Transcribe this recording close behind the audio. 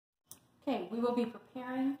Okay, we will be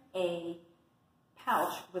preparing a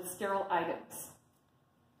pouch with sterile items.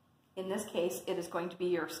 In this case, it is going to be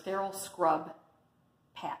your sterile scrub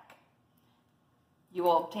pack. You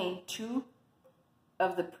will obtain 2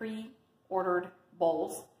 of the pre-ordered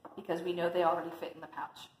bowls because we know they already fit in the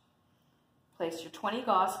pouch. Place your 20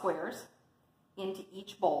 gauze squares into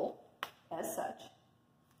each bowl as such,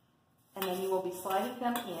 and then you will be sliding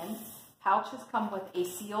them in. Pouches come with a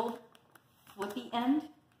sealed flippy end,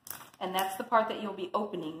 and that's the part that you'll be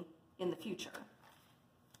opening in the future.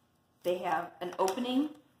 They have an opening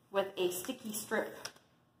with a sticky strip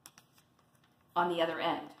on the other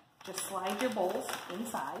end. Just slide your bowls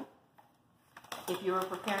inside. If you were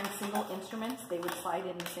preparing single instruments, they would slide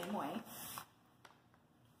in the same way.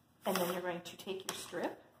 And then you're going to take your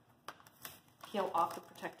strip, peel off the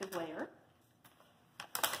protective layer.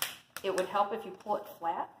 It would help if you pull it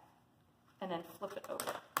flat and then flip it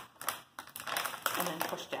over and then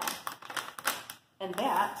push down. And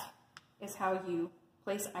that is how you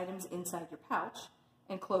place items inside your pouch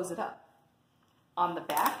and close it up. On the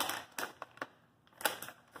back,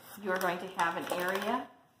 you are going to have an area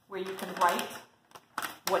where you can write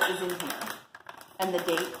what is in here and the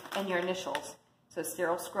date and your initials. So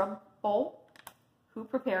sterile scrub bowl, who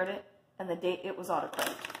prepared it, and the date it was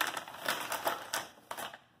autoclaved.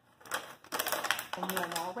 And you are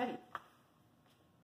now ready.